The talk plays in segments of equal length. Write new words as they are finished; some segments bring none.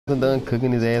done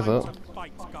cooking his ass up.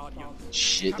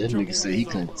 Shit, that nigga said he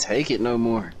couldn't take it no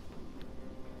more.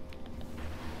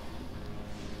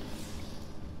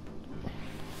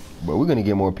 But we're gonna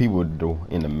get more people to do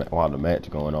in the while the match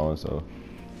going on, so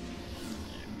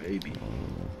Maybe.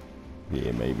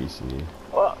 yeah, maybe shit.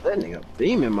 Oh, that nigga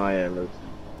beaming my ass. Look.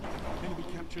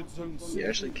 He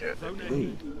actually kept that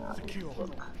beam.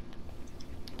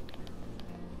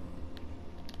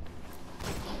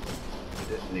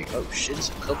 That nigga, oh shit, there's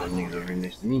a couple of niggas over here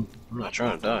next to me. I'm not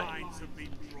trying to die.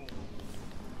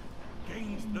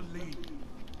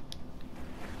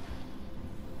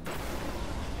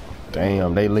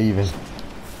 Damn, they leaving.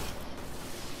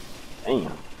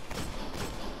 Damn.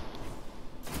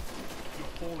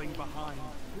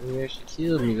 He actually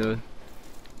killed me though.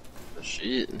 Oh,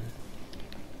 shit.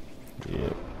 Yeah,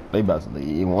 they about to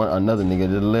leave. Another nigga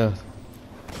to the left.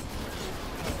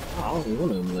 I don't think one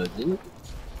of them left, didn't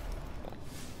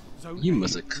you?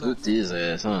 Must have cooked his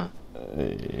ass, huh?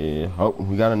 Yeah. Oh,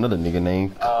 we got another nigga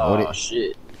named. Oh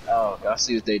shit. Oh, I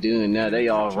see what they doing now. They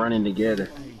all running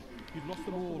together.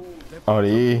 Oh,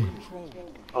 yeah.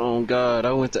 Oh god,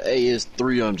 I went to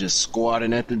AS3. I'm just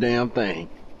squatting at the damn thing.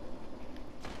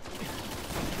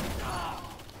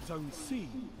 Zone C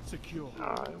secure.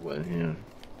 Nah, it wasn't him.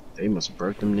 They must have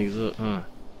broke them niggas up, huh?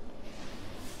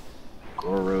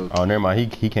 Goro. Oh, never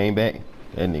mind. He came back.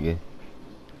 That nigga.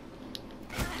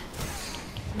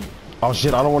 Oh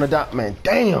shit! I don't want to die, man.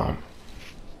 Damn.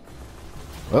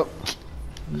 Oh.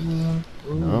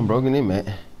 I'm broken in,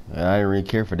 man. I didn't really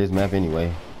care for this map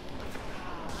anyway.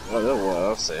 Well, that's what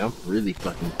I'll say. I'm really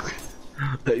fucking.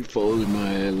 They folded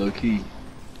my ass low key.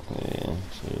 Yeah,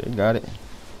 shit, they got it.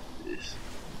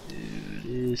 Do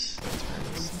this.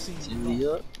 Turn sensitivity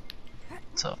up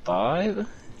to 5. Let's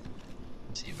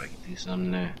see if I can do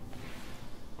something there.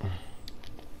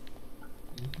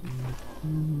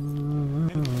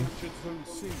 Zone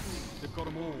C. They've got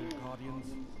them all, Guardians.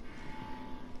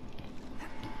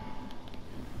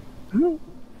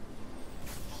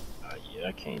 Yeah,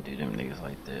 I can't do them niggas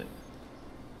like that.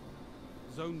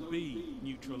 Zone B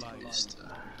neutralized.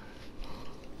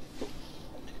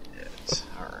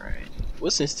 Alright.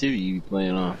 What sensitivity you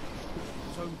playing on?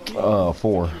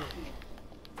 4.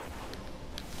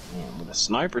 Damn, with a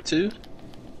sniper too?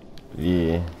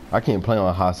 Yeah, I can't play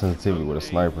on high sensitivity with a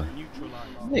sniper.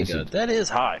 Nigga, that is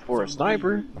high for a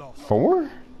sniper. 4?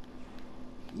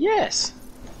 Yes.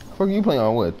 Fuck, you playing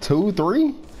on what? 2,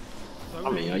 3? I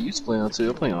mean, I used to play on 2.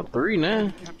 I'm playing on 3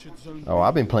 now. Oh,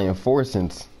 I've been playing 4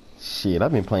 since. Shit,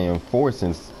 I've been playing 4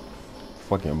 since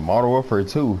fucking Modern Warfare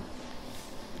 2.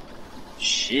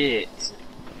 Shit.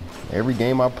 Every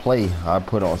game I play, I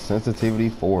put on sensitivity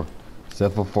 4,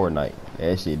 except for Fortnite.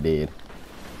 That shit dead.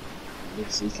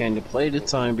 You came to play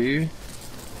this time, dude.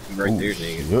 Right there,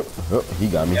 nigga. Yep, he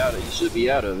got me. You should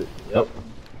be out of it. Yep.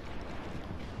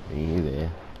 He ain't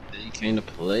there. You came to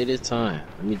play this time.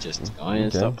 Let me just go ahead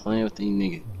and stop playing with these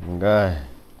niggas. God.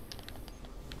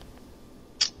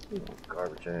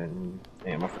 Garbage ass.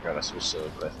 Damn, I forgot I switched up.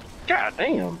 But god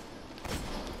damn.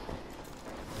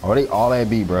 Oh, they all at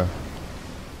B, bro.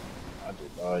 I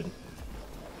just died.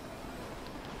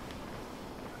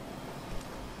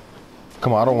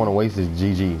 Come on, I don't want to waste this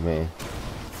GG, man.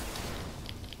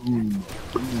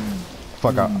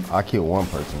 Fuck, I killed one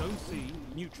person.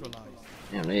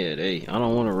 Damn, they had 8. I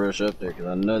don't want to rush up there because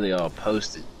I know they all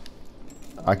posted.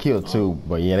 I killed 2,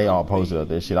 but yeah, they all posted up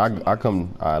there. Shit, I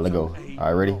come. All right, let go. All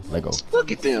right, ready? Let go.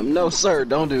 Look at them. No, sir,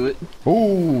 don't do it.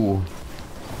 Ooh.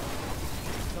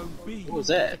 What was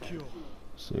that?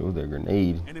 Shit, it was a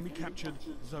grenade. Enemy captured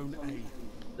Zone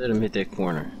A. Let him hit that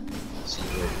corner. See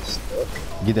where he's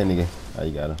stuck. Get that nigga. Oh,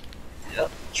 you got him.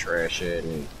 Yep. Trash ass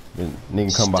nigga. The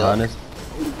nigga come behind us.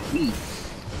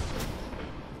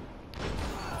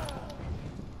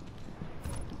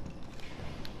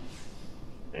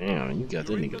 Damn, you got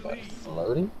that nigga by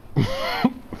floating.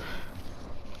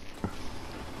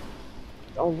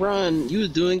 Don't run. You was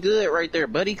doing good right there,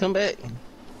 buddy. Come back.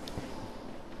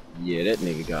 Yeah, that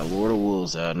nigga got Lord of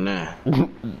Wolves out now.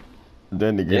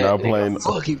 That nigga not playing.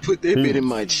 Fuck, he put that bit in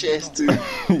my chest, too.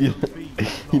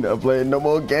 He not playing no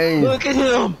more games. Look at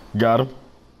him. Got him.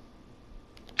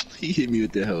 He hit me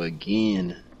with that hoe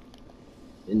again.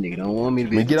 That nigga don't want me to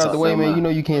be. Man, get out the way, man. You know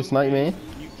you can't snipe, man.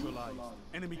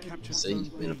 Say he's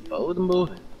been a bold boy.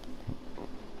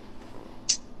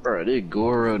 Bro, this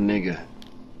Goro nigga.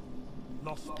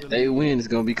 If they win, it's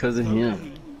gonna be because of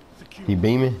him. He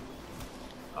beaming?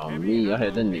 On me, I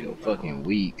had that nigga fucking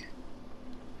weak.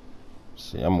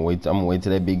 Shit, I'm gonna wait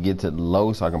till that big get to the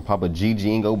low so I can pop a GG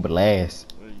and go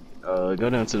blast. Go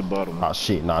down to the bottom. Oh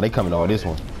shit, nah, they coming on this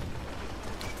one.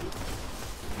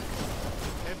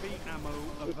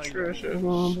 Trash ass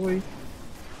on, boy.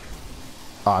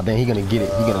 Oh, then he gonna get it.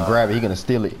 He gonna grab it. He gonna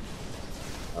steal it.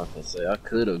 I was gonna say I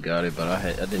could have got it, but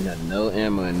I didn't have no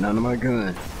ammo and none of my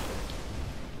guns.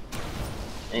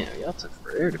 Damn, y'all took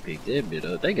forever to pick that bit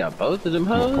up. They got both of them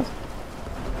hoes.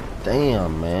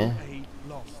 Damn, man.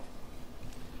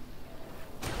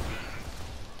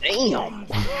 Damn.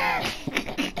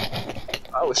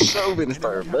 I was so gonna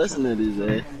start busting at his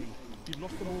ass. You've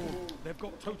lost them all. They've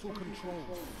got total control.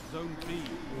 Zone B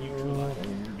neutralized.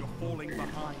 You're falling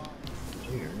behind.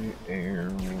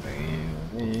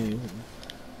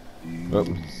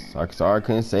 Oops. Sorry, I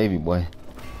couldn't save you, boy.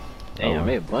 Damn,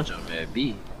 they a bunch of them at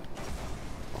B.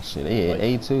 Shit, they had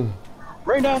A too.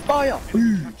 Rain down fire!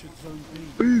 Captured zone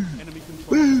B. Enemy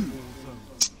control all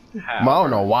zones. I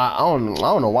don't know why. I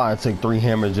don't know why I took 3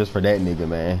 hammers just for that nigga,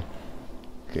 man.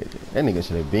 That nigga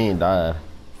should have been died.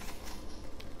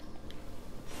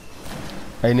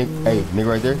 Hey, nigga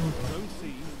right there. Zone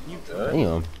C neutralized.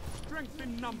 Damn. Strength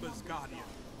in numbers, Guardian.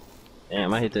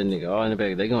 Damn, I hit that nigga all in the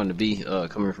back. They going to B,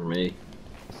 coming from A.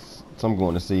 So I'm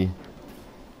going to see.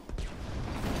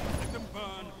 Let them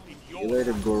burn in See your you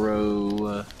later,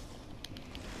 Goro.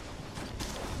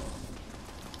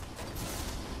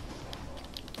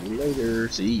 See you later.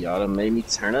 See, y'all done made me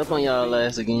turn up on y'all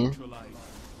ass again. neutralized.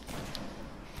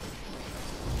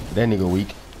 That nigga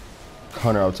weak.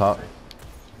 Hunter up top.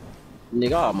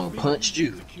 Nigga, I almost punched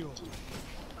you. Secure.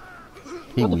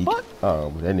 He What the weak. fuck? Oh,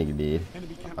 but that nigga did.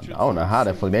 Enemy I captured. don't know how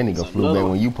the fuck that nigga flew back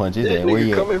when you punch his That ass. Where nigga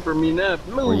you at? coming for me now.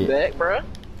 Where Move you back, bruh.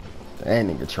 That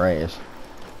nigga trash.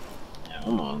 Yeah,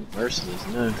 I'm on merciless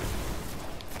now.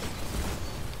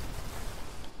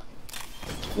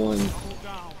 One Double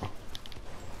down.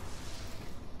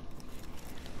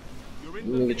 You're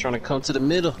in the nigga lead. trying to come to the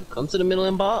middle. Come to the middle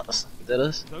and box. Is that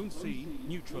us? Zone C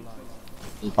neutralized.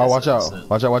 Oh, watch out.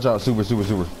 Watch out, watch out. Super.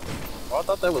 Oh, I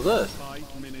thought that was us.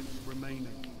 5 minutes remaining.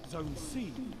 Zone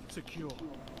C secure.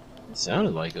 It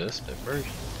sounded like us at first.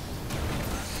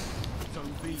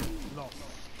 Zone B lost.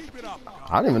 Keep it up.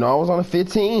 I didn't even know I was on a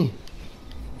 15.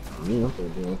 Yeah, I'm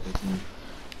finna do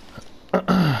it.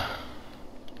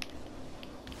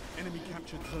 Enemy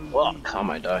captured zone Well, B. I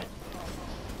might die.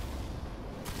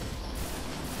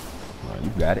 Oh, you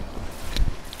got it.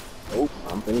 Oh,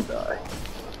 I'm finna die.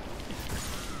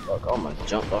 Fuck, I almost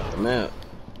jumped off the map.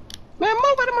 Man,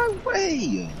 move out of my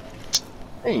way!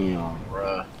 Damn,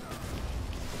 bruh.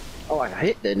 Oh, I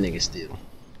hit that nigga still.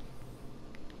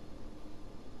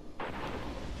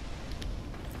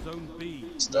 Zone B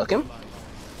Stuck him?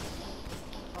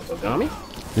 neutralized. Got me?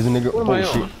 There's a nigga. What am I Oh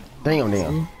shit. on?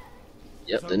 Damn.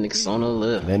 Yep, that nigga's on the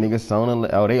left. That nigga Sona.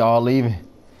 Oh, they all leaving.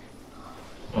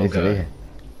 They said Okay. they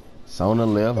Sona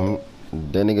left.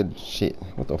 That nigga shit.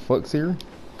 What the fuck, Siri?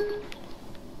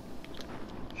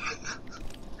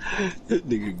 That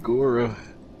nigga Goro.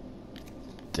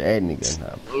 That nigga.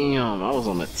 Nah. Damn, I was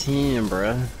on a 10,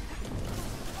 bruh.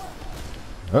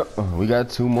 We got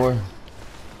 2 more.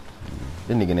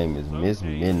 That nigga name is Zone Miss A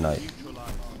Midnight.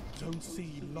 neutralized. Zone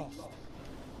C lost.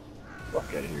 Fuck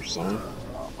out of here, son.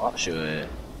 I'll show that.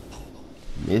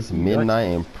 Miss Midnight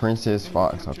and Princess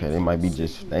Fox. Okay, they might be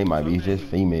just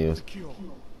females. Secure.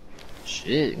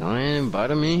 Shit, go ahead and invite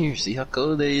them in here. See how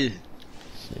cold they is.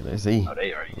 Shit, let's see. Oh,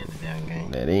 they already in the damn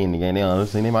game. That ain't the game. They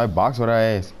honestly, they might box with our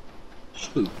ass.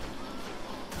 Shoot.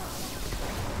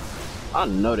 I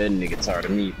know that nigga tired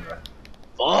of me, bro.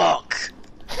 Fuck!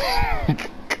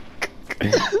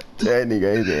 That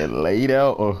nigga is there laid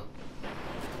out. Or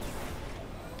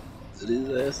Sit his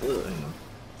ass up.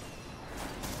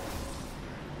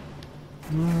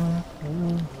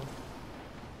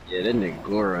 Yeah, that nigga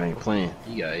Goro ain't playing.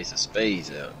 He got Ace of Spades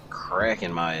out,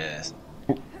 cracking my ass.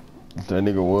 that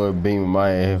nigga was beaming my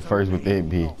ass first with that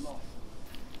bitch.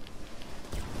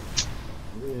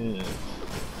 Yeah.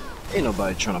 Ain't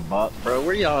nobody trying to bop, bro.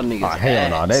 Where y'all niggas Oh, hell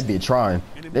no, at? that bitch trying.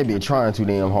 That bitch trying too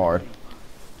damn hard.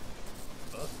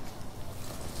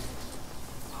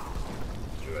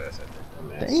 Your ass at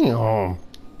that dumbass. Damn.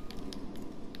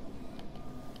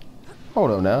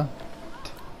 Hold up now.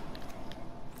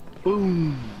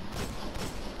 Boom.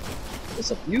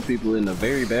 There's a few people in the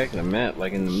very back of the map,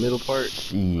 like in the middle part.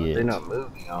 Shit. They're not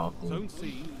moving, I don't think. Zone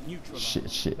C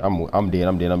neutralized. Shit. I'm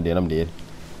dead.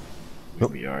 You'll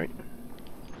be alright.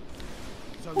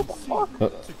 Zone C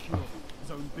secure.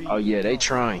 Zone B. Oh yeah, they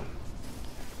trying.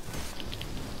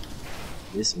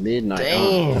 It's midnight.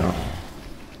 Damn.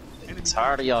 He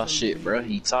tired of y'all shit, bro.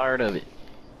 He tired of it.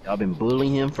 Y'all been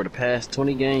bullying him for the past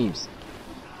 20 games.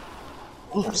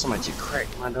 Oh, somebody just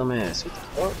cracked my dumb ass. What the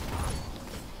fuck?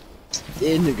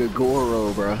 That nigga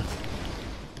Goro, bro.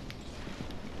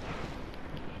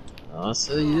 I'll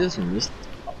tell you this one.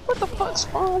 What the fuck,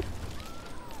 Spawn?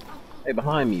 Hey,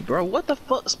 behind me, bro. What the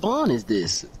fuck spawn is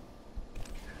this?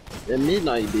 That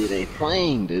midnight bit ain't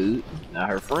playing, dude. Now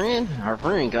her friend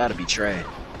gotta be trash.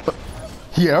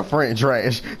 Yeah, her friend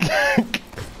trash.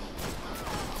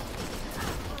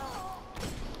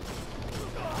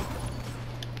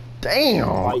 Damn,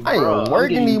 Like, I bro, ain't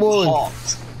working these boys.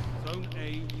 Zone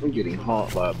A. I'm getting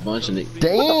hawked by a bunch of niggas.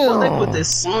 Damn. What the fuck they put this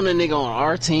Sona nigga on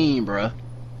our team, bro?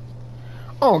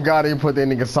 Oh God, they put that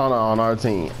nigga Sauna on our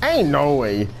team. Ain't no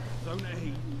way. Zone A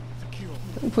secure.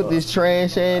 They put this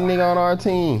trash ass nigga on our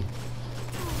team.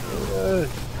 Oh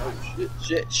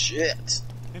shit.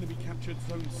 Enemy captured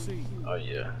Zone C. Oh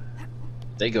yeah.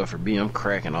 They go for B, I'm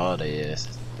cracking all their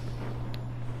asses.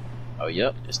 Oh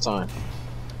yep, it's time.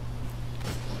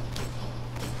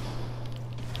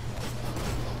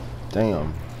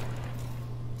 Damn.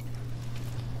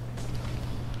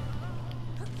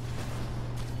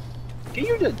 Can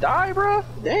you just die, bro?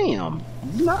 Damn.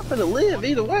 You're not gonna live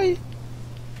either way.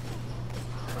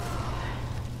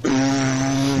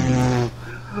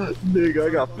 Nigga, I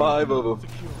got 5 of them.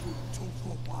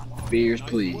 Beers,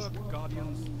 please.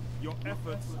 Guardians, your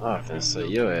efforts. I was gonna say,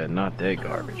 your ass not that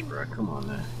garbage, bro. Come on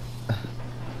now.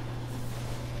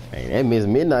 Hey, that Miss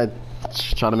Midnight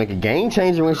trying to make a game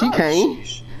changer when she came.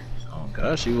 Oh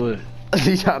god, she would.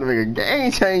 She tried to make a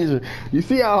game changer. You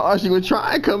see how hard she was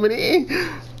trying coming in?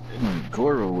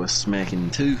 Goro was smacking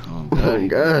too. Oh god. Oh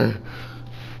God.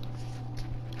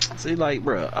 See, like,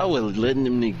 bro, I was letting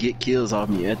them niggas get kills off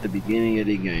me at the beginning of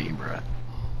the game, bro.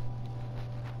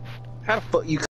 How the fuck you